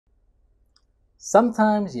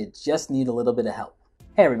Sometimes you just need a little bit of help.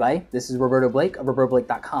 Hey everybody, this is Roberto Blake of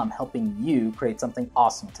RobertoBlake.com helping you create something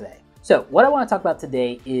awesome today. So what I want to talk about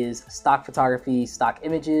today is stock photography, stock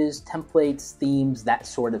images, templates, themes, that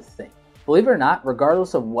sort of thing. Believe it or not,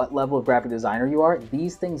 regardless of what level of graphic designer you are,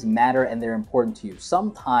 these things matter and they're important to you.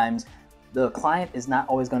 Sometimes the client is not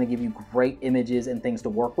always going to give you great images and things to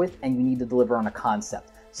work with, and you need to deliver on a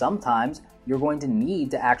concept. Sometimes you're going to need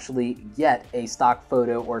to actually get a stock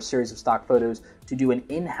photo or a series of stock photos to do an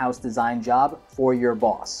in-house design job for your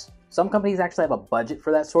boss. Some companies actually have a budget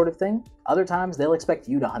for that sort of thing. Other times they'll expect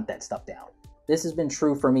you to hunt that stuff down. This has been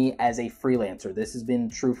true for me as a freelancer. This has been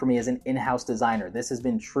true for me as an in-house designer. This has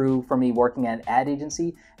been true for me working at an ad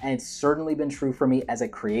agency, and it's certainly been true for me as a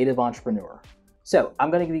creative entrepreneur. So I'm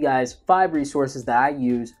going to give you guys 5 resources that I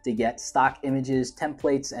use to get stock images,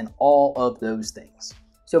 templates, and all of those things.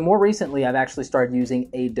 So more recently, I've actually started using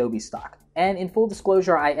AdobeStock. And in full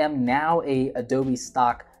disclosure, I am now a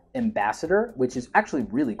AdobeStock ambassador, which is actually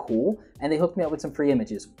really cool. And they hooked me up with some free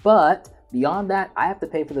images. But beyond that, I have to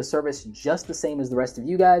pay for the service just the same as the rest of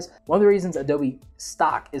you guys. One of the reasons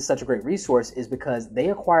AdobeStock is such a great resource is because they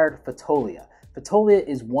acquired Fotolia. Fotolia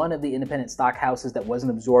is one of the independent stock houses that wasn't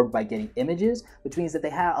absorbed by Getty Images, which means that they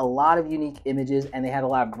had a lot of unique images and they had a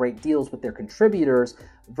lot of great deals with their contributors,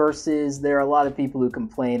 versus there are a lot of people who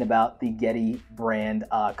complain about the Getty brand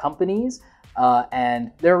companies, and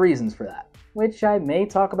there are reasons for that, which I may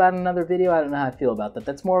talk about in another video. I don't know how I feel about that.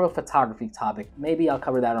 That's more of a photography topic. Maybe I'll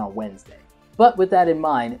cover that on Wednesday. But with that in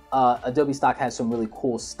mind, AdobeStock has some really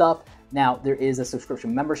cool stuff. Now, there is a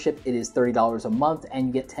subscription membership. It is $30 a month, and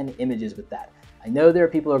you get 10 images with that. I know there are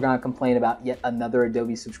people who are going to complain about yet another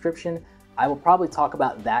Adobe subscription. I will probably talk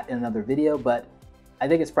about that in another video, but I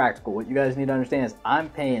think it's practical. What you guys need to understand is I'm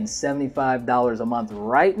paying $75 a month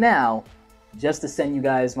right now just to send you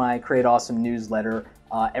guys my Create Awesome newsletter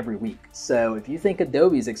every week. So if you think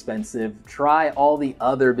Adobe's expensive, try all the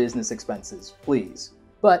other business expenses, please.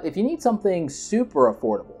 But if you need something super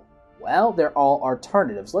affordable, well, there are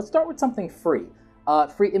alternatives. Let's start with something free,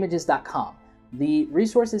 Freeimages.com. The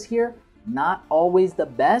resources here, not always the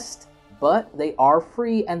best, but they are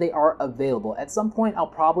free and they are available. At some point, I'll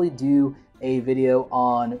probably do a video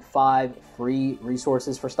on 5 free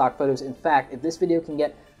resources for stock photos. In fact, if this video can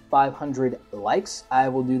get 500 likes, I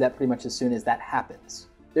will do that pretty much as soon as that happens.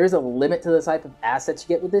 There's a limit to the type of assets you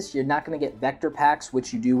get with this. You're not going to get vector packs,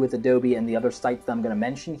 which you do with Adobe and the other sites that I'm going to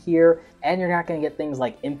mention here. And you're not going to get things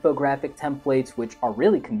like infographic templates, which are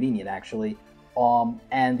really convenient actually,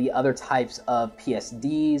 and the other types of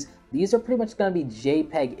PSDs. These are pretty much going to be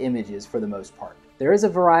JPEG images for the most part. There is a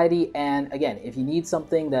variety, and again, if you need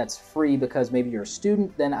something that's free because maybe you're a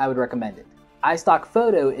student, then I would recommend it.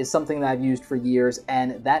 iStockphoto is something that I've used for years,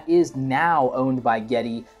 and that is now owned by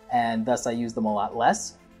Getty, and thus I use them a lot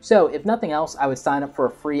less. So if nothing else, I would sign up for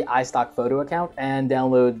a free iStockphoto account and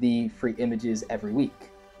download the free images every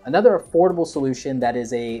week. Another affordable solution that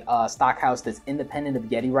is a stock house that's independent of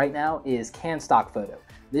Getty right now is Canstockphoto.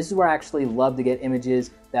 This is where I actually love to get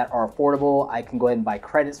images that are affordable. I can go ahead and buy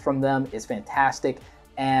credits from them. It's fantastic.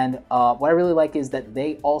 And what I really like is that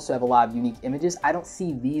they also have a lot of unique images. I don't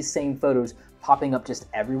see these same photos popping up just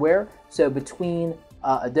everywhere. So between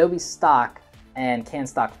Adobe Stock and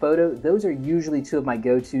Canstockphoto, those are usually 2 of my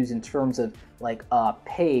go-tos in terms of like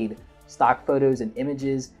paid stock photos and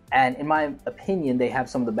images. And in my opinion, they have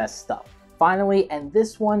some of the best stuff. Finally, and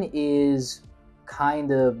this one is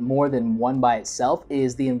kind of more than one by itself,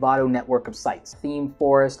 is the Envato network of sites. Theme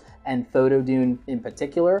Forest and Photodune in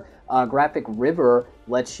particular. Graphicriver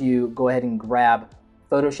lets you go ahead and grab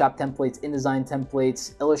Photoshop templates, InDesign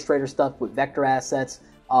templates, Illustrator stuff with vector assets.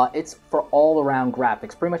 It's for all around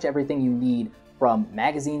graphics, pretty much everything you need from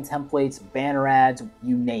magazine templates, banner ads,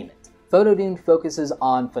 you name it. Photodune focuses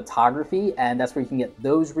on photography, and that's where you can get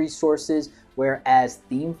those resources, whereas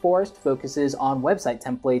Theme Forest focuses on website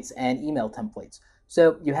templates and email templates.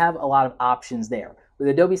 So you have a lot of options there. With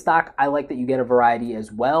Adobe Stock, I like that you get a variety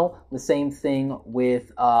as well. The same thing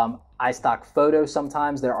with iStockphoto.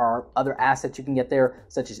 Sometimes there are other assets you can get there,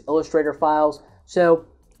 such as Illustrator files. So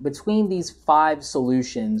between these 5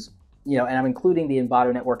 solutions, and I'm including the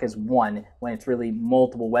Envato network as one when it's really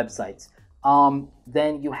multiple websites,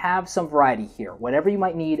 then you have some variety here. Whatever you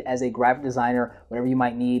might need as a graphic designer, whatever you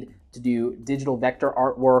might need to do digital vector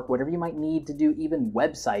artwork, whatever you might need to do even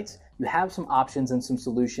websites, you have some options and some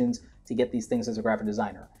solutions to get these things as a graphic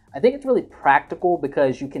designer. I think it's really practical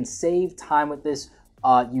because you can save time with this.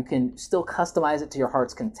 You can still customize it to your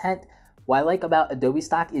heart's content. What I like about Adobe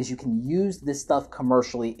Stock is you can use this stuff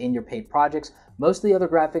commercially in your paid projects. Most of the other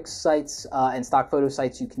graphics sites and stock photo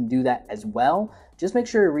sites, you can do that as well. Just make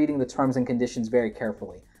sure you're reading the terms and conditions very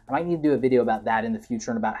carefully. I might need to do a video about that in the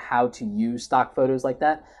future and about how to use stock photos like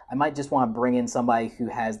that. I might just want to bring in somebody who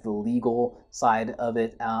has the legal side of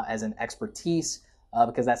it as an expertise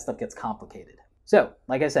because that stuff gets complicated. So,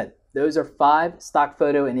 like I said, those are 5 stock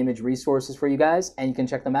photo and image resources for you guys, and you can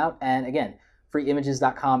check them out. And again,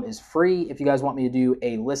 freeimages.com is free. If you guys want me to do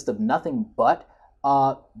a list of nothing but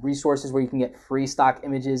resources where you can get free stock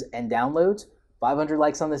images and downloads, 500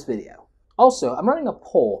 likes on this video. Also, I'm running a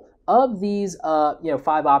poll of these 5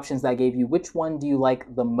 options that I gave you. Which one do you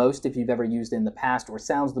like the most if you've ever used it in the past or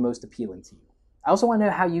sounds the most appealing to you? I also want to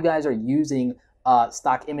know how you guys are using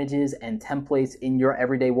stock images and templates in your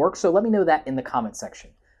everyday work, so let me know that in the comment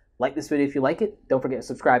section. Like this video if you like it. Don't forget to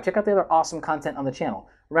subscribe. Check out the other awesome content on the channel.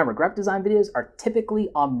 Remember, graphic design videos are typically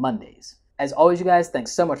on Mondays. As always, you guys,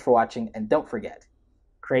 thanks so much for watching, and don't forget,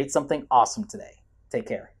 create something awesome today. Take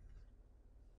care.